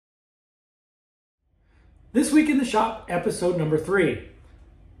This week in the shop, episode number 3.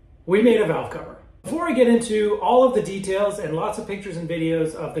 We made a valve cover. Before I get into all of the details and lots of pictures and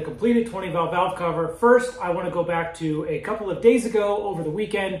videos of the completed 20 valve cover, first I want to go back to a couple of days ago over the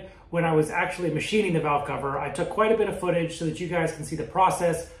weekend when I was actually machining the valve cover. I took quite a bit of footage so that you guys can see the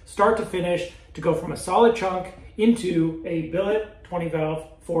process start to finish to go from a solid chunk into a Billet 20 valve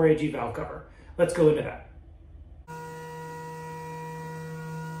 4AG valve cover. Let's go into that.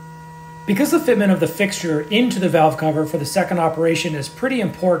 Because the fitment of the fixture into the valve cover for the second operation is pretty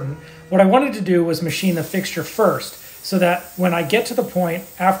important, what I wanted to do was machine the fixture first, so that when I get to the point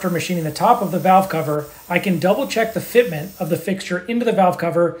after machining the top of the valve cover, I can double check the fitment of the fixture into the valve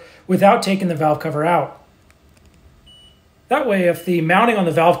cover without taking the valve cover out. That way, if the mounting on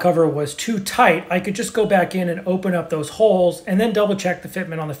the valve cover was too tight, I could just go back in and open up those holes and then double check the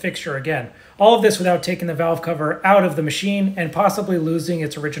fitment on the fixture again. All of this without taking the valve cover out of the machine and possibly losing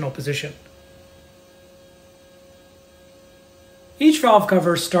its original position. Each valve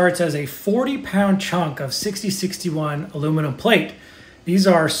cover starts as a 40-pound chunk of 6061 aluminum plate. These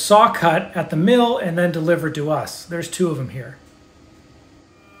are saw cut at the mill and then delivered to us. There's 2 of them here.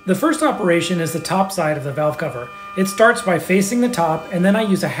 The first operation is the top side of the valve cover. It starts by facing the top, and then I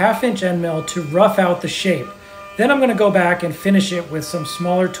use a 1/2-inch end mill to rough out the shape. Then I'm going to go back and finish it with some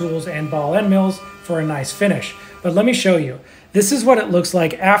smaller tools and ball end mills for a nice finish. But let me show you. This is what it looks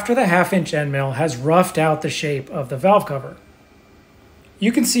like after the 1/2-inch end mill has roughed out the shape of the valve cover.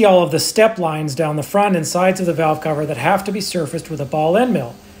 You can see all of the step lines down the front and sides of the valve cover that have to be surfaced with a ball end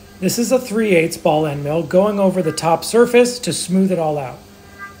mill. This is a 3/8 ball end mill going over the top surface to smooth it all out.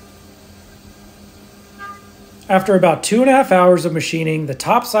 After about 2.5 hours of machining, the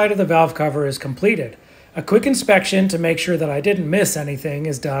top side of the valve cover is completed. A quick inspection to make sure that I didn't miss anything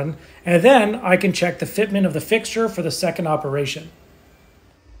is done, and then I can check the fitment of the fixture for the second operation.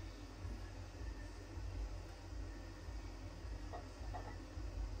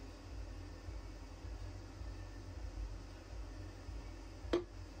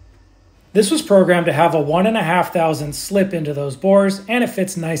 This was programmed to have a 1,500 slip into those bores, and it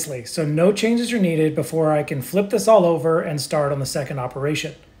fits nicely, so no changes are needed before I can flip this all over and start on the second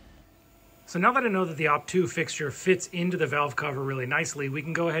operation. So now that I know that the Op2 fixture fits into the valve cover really nicely, we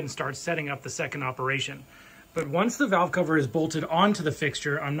can go ahead and start setting up the second operation. But once the valve cover is bolted onto the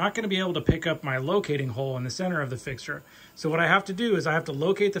fixture, I'm not going to be able to pick up my locating hole in the center of the fixture. So what I have to do is I have to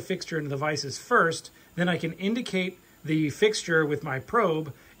locate the fixture into the vices first, then I can indicate the fixture with my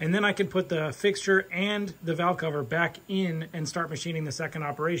probe, and then I can put the fixture and the valve cover back in and start machining the second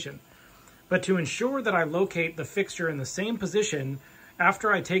operation. But to ensure that I locate the fixture in the same position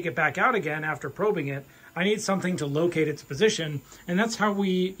after I take it back out again after probing it, I need something to locate its position, and that's how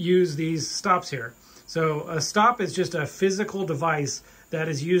we use these stops here. So a stop is just a physical device that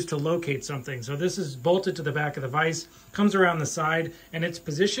is used to locate something. So this is bolted to the back of the vise, comes around the side, and its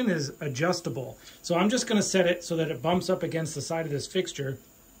position is adjustable. So I'm just going to set it so that it bumps up against the side of this fixture,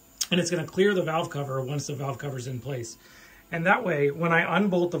 and it's going to clear the valve cover once the valve cover is in place. And that way, when I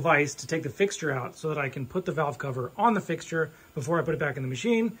unbolt the vise to take the fixture out so that I can put the valve cover on the fixture before I put it back in the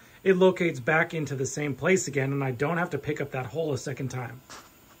machine, it locates back into the same place again, and I don't have to pick up that hole a second time.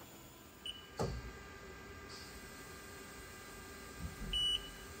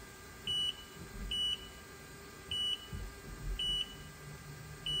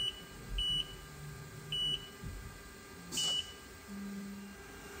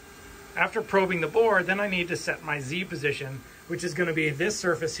 After probing the bore, then I need to set my Z position, which is going to be this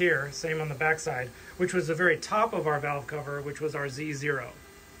surface here, same on the back side, which was the very top of our valve cover, which was our Z0.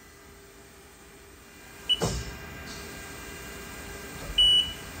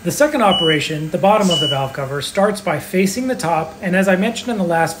 The second operation, the bottom of the valve cover, starts by facing the top, and as I mentioned in the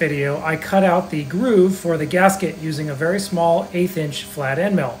last video, I cut out the groove for the gasket using a very small 1/8-inch flat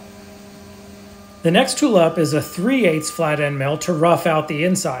end mill. The next tool up is a 3/8 flat end mill to rough out the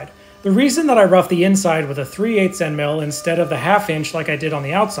inside. The reason that I rough the inside with a 3/8 end mill instead of the 1/2-inch like I did on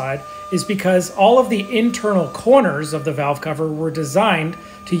the outside is because all of the internal corners of the valve cover were designed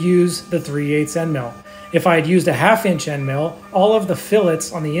to use the 3/8 end mill. If I had used a 1/2-inch end mill, all of the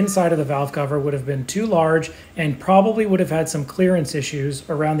fillets on the inside of the valve cover would have been too large and probably would have had some clearance issues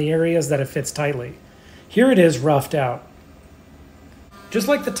around the areas that it fits tightly. Here it is roughed out. Just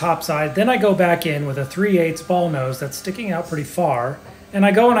like the top side, then I go back in with a 3/8 ball nose that's sticking out pretty far, and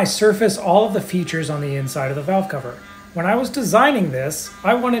I go and I surface all of the features on the inside of the valve cover. When I was designing this,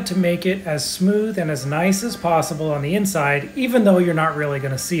 I wanted to make it as smooth and as nice as possible on the inside, even though you're not really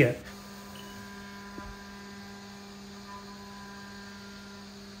going to see it.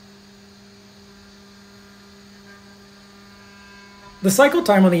 The cycle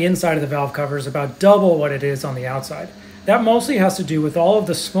time on the inside of the valve cover is about double what it is on the outside. That mostly has to do with all of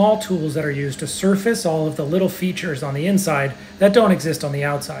the small tools that are used to surface all of the little features on the inside that don't exist on the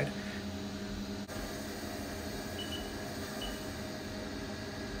outside.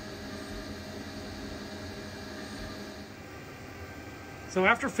 So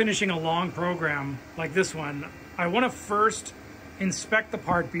after finishing a long program like this one, I want to first inspect the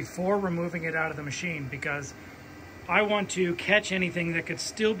part before removing it out of the machine, because I want to catch anything that could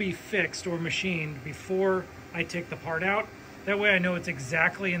still be fixed or machined before I take the part out. That way I know it's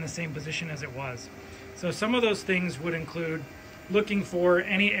exactly in the same position as it was. So some of those things would include looking for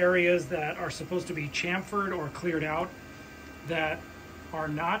any areas that are supposed to be chamfered or cleared out that are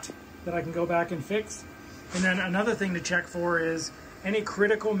not, that I can go back and fix. And then another thing to check for is any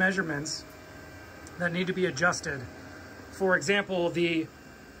critical measurements that need to be adjusted. For example, the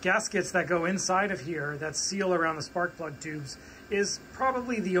gaskets that go inside of here that seal around the spark plug tubes is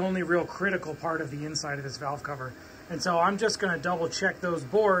probably the only real critical part of the inside of this valve cover. And so I'm just going to double check those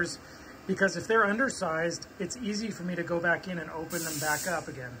bores, because if they're undersized, it's easy for me to go back in and open them back up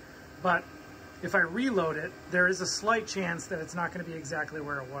again. But if I reload it, there is a slight chance that it's not going to be exactly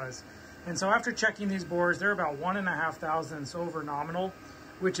where it was. And so after checking these bores, they're about 1.5 thousandths over nominal,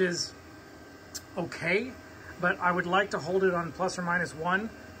 which is okay, but I would like to hold it on plus or minus 1.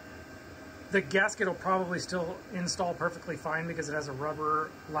 The gasket will probably still install perfectly fine because it has a rubber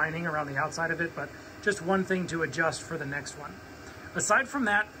lining around the outside of it, but just one thing to adjust for the next one. Aside from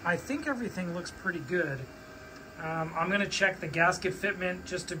that, I think everything looks pretty good. I'm going to check the gasket fitment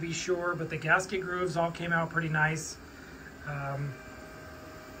just to be sure, but the gasket grooves all came out pretty nice.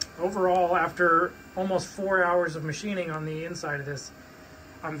 Overall, after almost 4 hours of machining on the inside of this,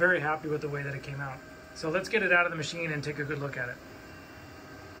 I'm very happy with the way that it came out. So let's get it out of the machine and take a good look at it.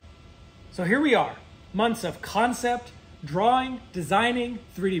 So here we are, months of concept, drawing, designing,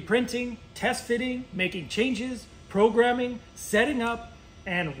 3D printing, test fitting, making changes, programming, setting up,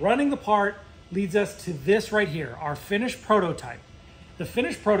 and running the part leads us to this right here, our finished prototype. The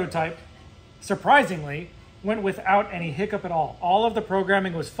finished prototype, surprisingly, went without any hiccup at all. All of the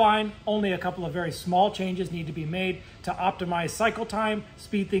programming was fine, only a couple of very small changes need to be made to optimize cycle time,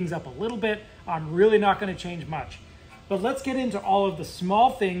 speed things up a little bit. I'm really not going to change much. But let's get into all of the small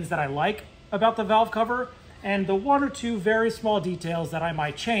things that I like about the valve cover and the 1 or 2 very small details that I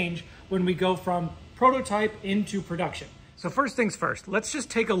might change when we go from prototype into production. So first things first, let's just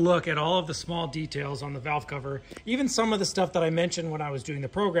take a look at all of the small details on the valve cover, even some of the stuff that I mentioned when I was doing the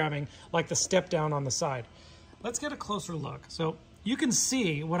programming, like the step down on the side. Let's get a closer look. So you can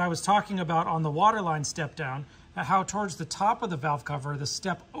see what I was talking about on the waterline step down, how towards the top of the valve cover, the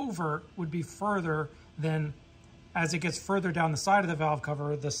step over would be further than, as it gets further down the side of the valve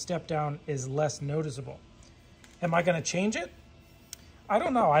cover, the step down is less noticeable. Am I going to change it? I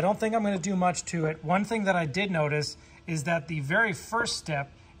don't know. I don't think I'm going to do much to it. One thing that I did notice is that the very first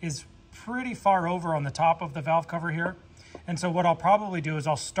step is pretty far over on the top of the valve cover here. And so what I'll probably do is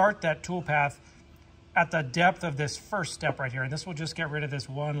I'll start that toolpath at the depth of this first step right here. And this will just get rid of this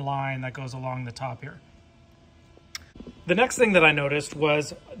one line that goes along the top here. The next thing that I noticed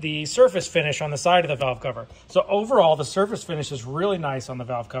was the surface finish on the side of the valve cover. So overall, the surface finish is really nice on the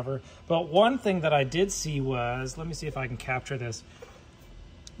valve cover. But one thing that I did see was, let me see if I can capture this.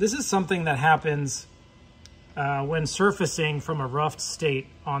 This is something that happens when surfacing from a roughed state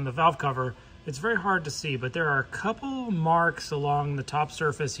on the valve cover. It's very hard to see, but there are a couple marks along the top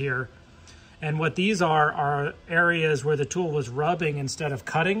surface here. And what these are areas where the tool was rubbing instead of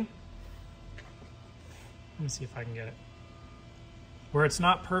cutting. Let me see if I can get it. Where it's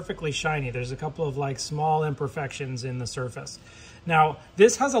not perfectly shiny. There's a couple of like small imperfections in the surface. Now,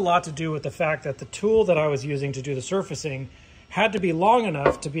 this has a lot to do with the fact that the tool that I was using to do the surfacing had to be long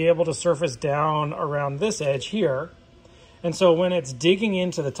enough to be able to surface down around this edge here. And so when it's digging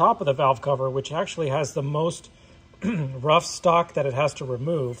into the top of the valve cover, which actually has the most rough stock that it has to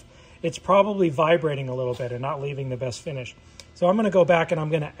remove, it's probably vibrating a little bit and not leaving the best finish. So I'm going to go back and I'm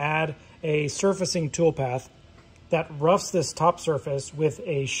going to add a surfacing toolpath that roughs this top surface with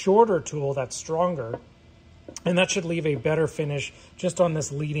a shorter tool that's stronger. And that should leave a better finish just on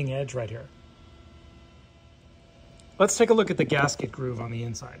this leading edge right here. Let's take a look at the gasket groove on the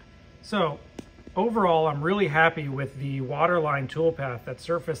inside. So overall, I'm really happy with the waterline toolpath that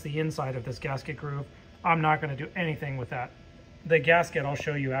surfaced the inside of this gasket groove. I'm not going to do anything with that. The gasket, I'll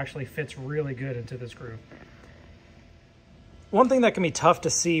show you, actually fits really good into this groove. One thing that can be tough to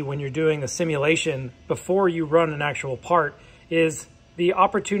see when you're doing the simulation before you run an actual part is the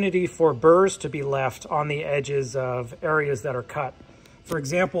opportunity for burrs to be left on the edges of areas that are cut. For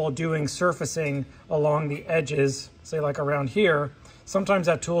example, doing surfacing along the edges, say like around here, sometimes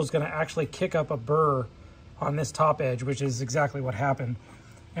that tool is going to actually kick up a burr on this top edge, which is exactly what happened.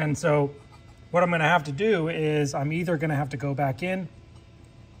 And so what I'm going to have to do is I'm either going to have to go back in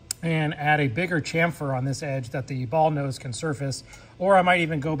and add a bigger chamfer on this edge that the ball nose can surface, or I might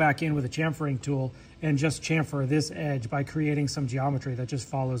even go back in with a chamfering tool and just chamfer this edge by creating some geometry that just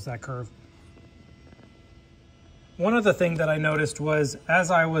follows that curve. One other thing that I noticed was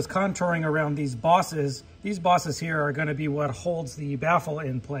as I was contouring around these bosses here are going to be what holds the baffle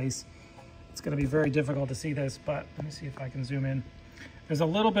in place. It's going to be very difficult to see this, but let me see if I can zoom in. There's a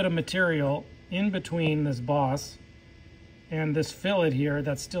little bit of material in between this boss and this fillet here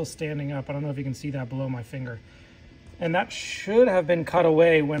that's still standing up. I don't know if you can see that below my finger. And that should have been cut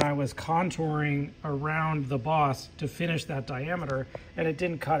away when I was contouring around the boss to finish that diameter, and it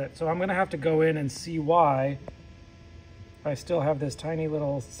didn't cut it. So I'm gonna have to go in and see why I still have this tiny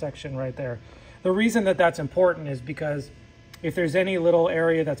little section right there. The reason that that's important is because if there's any little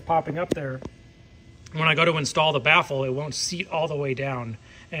area that's popping up there, when I go to install the baffle, it won't seat all the way down.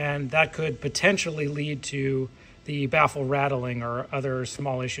 And that could potentially lead to the baffle rattling or other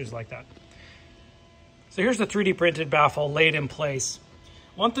small issues like that. So here's the 3D printed baffle laid in place.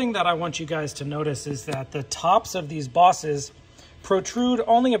 One thing that I want you guys to notice is that the tops of these bosses protrude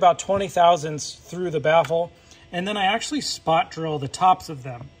only about 20 thousandths through the baffle, and then I actually spot drill the tops of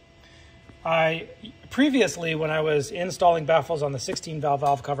them. Previously, when I was installing baffles on the 16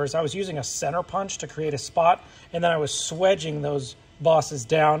 valve covers, I was using a center punch to create a spot, and then I was swedging those bosses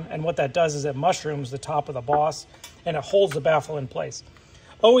down, and what that does is it mushrooms the top of the boss and it holds the baffle in place.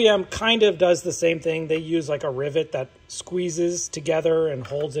 OEM kind of does the same thing. They use like a rivet that squeezes together and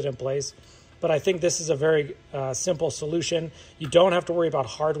holds it in place, but I think this is a very simple solution. You don't have to worry about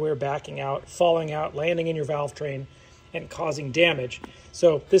hardware backing out, falling out, landing in your valve train and causing damage.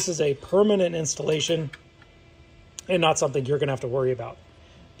 So this is a permanent installation and not something you're gonna have to worry about.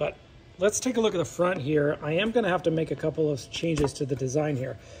 But let's take a look at the front here. I am going to have to make a couple of changes to the design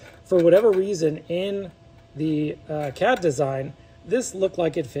here. For whatever reason, in the CAD design, this looked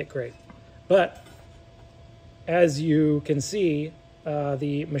like it fit great. But as you can see,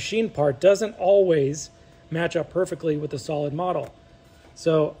 the machine part doesn't always match up perfectly with the solid model.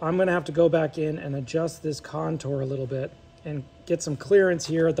 So I'm going to have to go back in and adjust this contour a little bit and get some clearance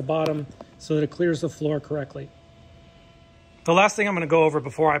here at the bottom so that it clears the floor correctly. The last thing I'm going to go over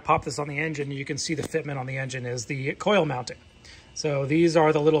before I pop this on the engine, you can see the fitment on the engine, is the coil mounting. So these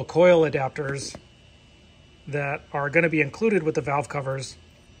are the little coil adapters that are going to be included with the valve covers.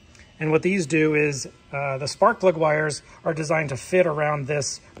 And what these do is the spark plug wires are designed to fit around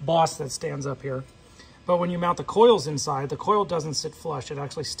this boss that stands up here. But when you mount the coils inside, the coil doesn't sit flush. It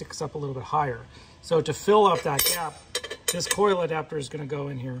actually sticks up a little bit higher. So to fill up that gap, this coil adapter is going to go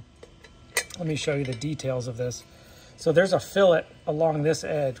in here. Let me show you the details of this. So there's a fillet along this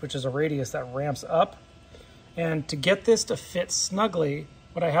edge, which is a radius that ramps up. And to get this to fit snugly,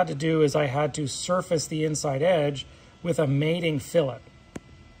 what I had to do is I had to surface the inside edge with a mating fillet.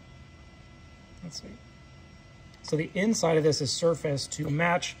 Let's see. So the inside of this is surfaced to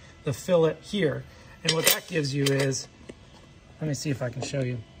match the fillet here. And what that gives you is, let me see if I can show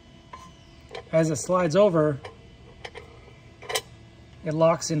you. As it slides over, it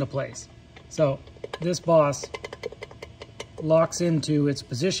locks into place. So this boss locks into its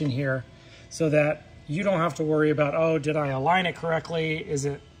position here so that you don't have to worry about, oh, did I align it correctly?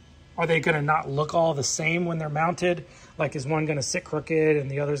 Are they going to not look all the same when they're mounted? Like, is one going to sit crooked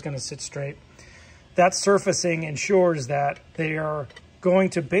and the other's going to sit straight? That surfacing ensures that they are going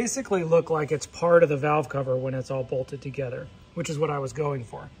to basically look like it's part of the valve cover when it's all bolted together, which is what I was going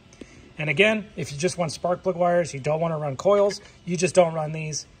for. And again, if you just want spark plug wires, you don't want to run coils, you just don't run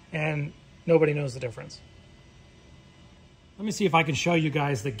these, and nobody knows the difference. Let me see if I can show you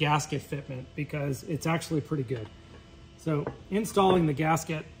guys the gasket fitment, because it's actually pretty good. So installing the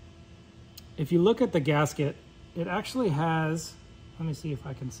gasket, if you look at the gasket, it actually has, let me see if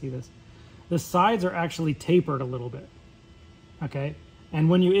I can see this. The sides are actually tapered a little bit, okay? And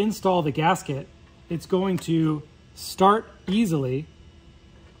when you install the gasket, it's going to start easily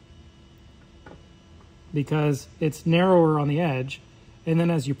because it's narrower on the edge. And then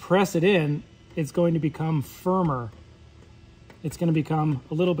as you press it in, it's going to become firmer. It's going to become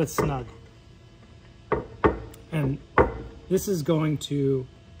a little bit snug. And this is going to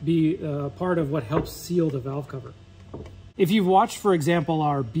be part of what helps seal the valve cover. If you've watched, for example,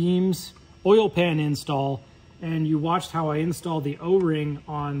 our beams oil pan install, and you watched how I installed the O-ring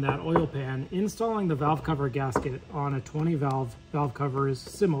on that oil pan, installing the valve cover gasket on a 20 valve cover is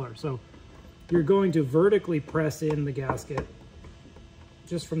similar. So you're going to vertically press in the gasket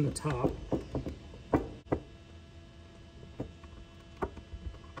just from the top.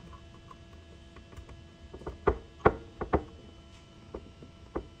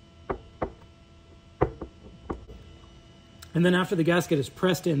 And then after the gasket is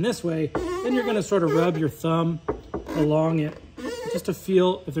pressed in this way, then you're gonna sort of rub your thumb along it just to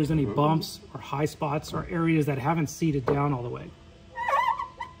feel if there's any bumps or high spots or areas that haven't seated down all the way.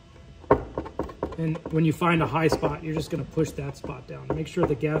 And when you find a high spot, you're just gonna push that spot down. Make sure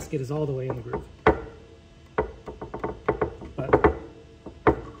the gasket is all the way in the groove. But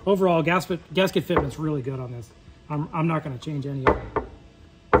overall, gasket fitment's really good on this. I'm not gonna change any of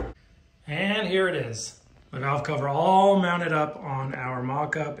it. And here it is. The valve cover all mounted up on our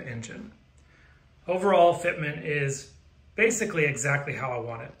mock-up engine. Overall fitment is basically exactly how I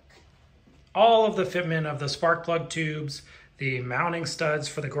want it. All of the fitment of the spark plug tubes, the mounting studs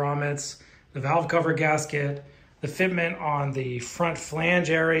for the grommets, the valve cover gasket, the fitment on the front flange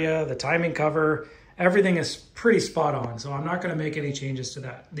area, the timing cover, everything is pretty spot on, so I'm not gonna make any changes to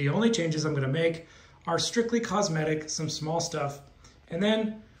that. The only changes I'm gonna make are strictly cosmetic, some small stuff, and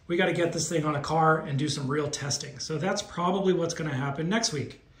then we got to get this thing on a car and do some real testing. So that's probably what's going to happen next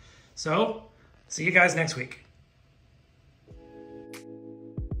week. So see you guys next week.